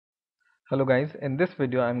Hello guys, in this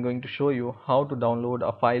video I'm going to show you how to download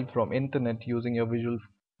a file from internet using your Visual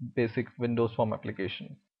Basic Windows Form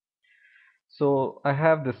application. So I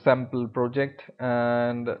have this sample project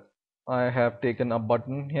and I have taken a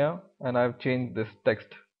button here and I've changed this text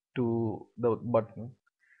to the button.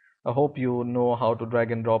 I hope you know how to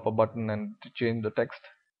drag and drop a button and to change the text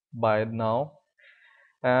by now.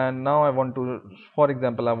 And now I want to, for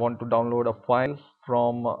example, I want to download a file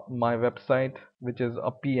from my website, which is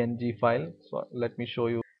a PNG file. So let me show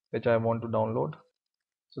you which I want to download.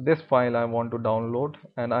 So this file I want to download,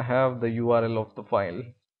 and I have the URL of the file,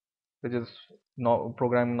 which is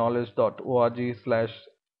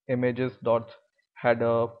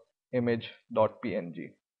programknowledge.org/images.header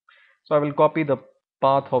image.png. So I will copy the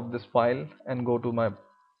path of this file and go to my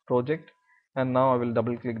project, and now I will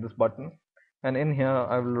double click this button, and in here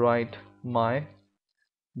I will write my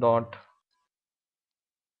dot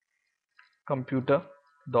computer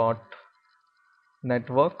dot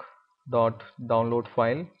network dot download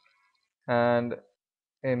file, and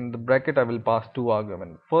in the bracket I will pass two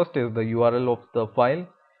arguments. First is the URL of the file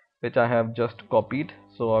which I have just copied,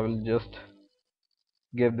 so I will just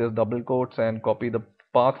give this double quotes and copy the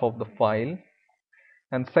path of the file,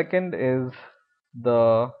 and second is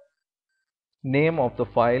the name of the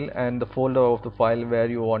file and the folder of the file where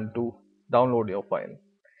you want to download your file.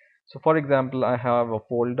 So for example, I have a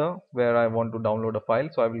folder where I want to download a file,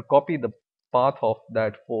 so I will copy the path of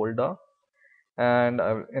that folder, and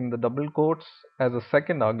in the double quotes as a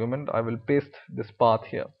second argument I will paste this path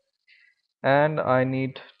here, and I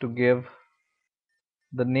need to give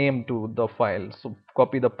the name to the file. So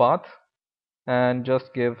copy the path and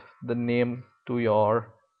just give the name to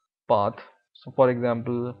your path. So for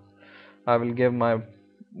example, I will give my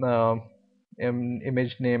uh,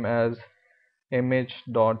 image name as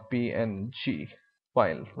image.png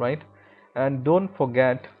file, right? And don't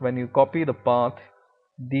forget, when you copy the path,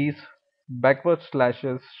 these backward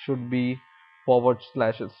slashes should be forward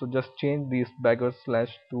slashes. So just change these backward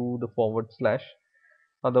slash to the forward slash,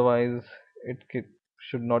 otherwise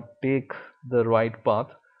should not take the right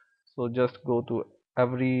path. So just go to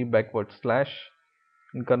every backward slash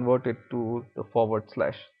and convert it to the forward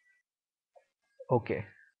slash. Okay,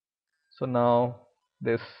 so now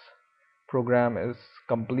this program is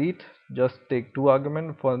complete. Just take two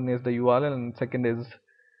arguments. One is the URL and second is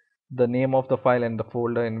the name of the file and the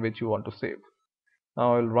folder in which you want to save.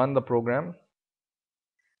 Now I will run the program,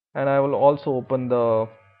 and I will also open the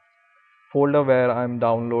folder where I'm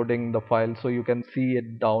downloading the file, so you can see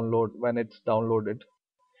it download when it's downloaded.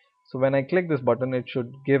 So when I click this button, it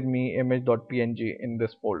should give me image.png in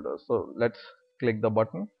this folder. So let's click the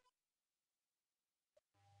button,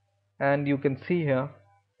 and you can see here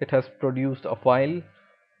it has produced a file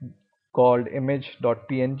called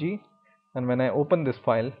image.png, and when I open this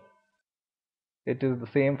file, it is the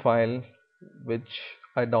same file which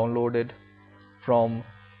I downloaded from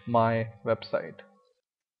my website.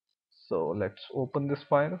 So let's open this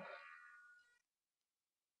file.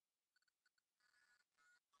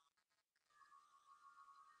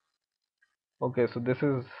 Okay, so this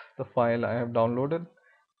is the file I have downloaded,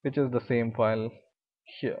 which is the same file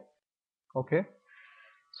here. Okay,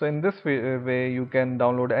 so in this way you can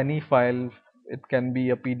download any file. It can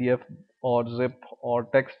be a PDF or zip or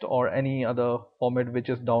text or any other format which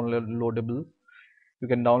is downloadable. You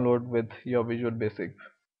can download with your Visual Basic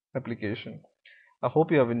application. I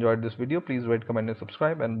hope you have enjoyed this video. Please rate, comment and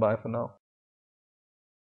subscribe, and bye for now.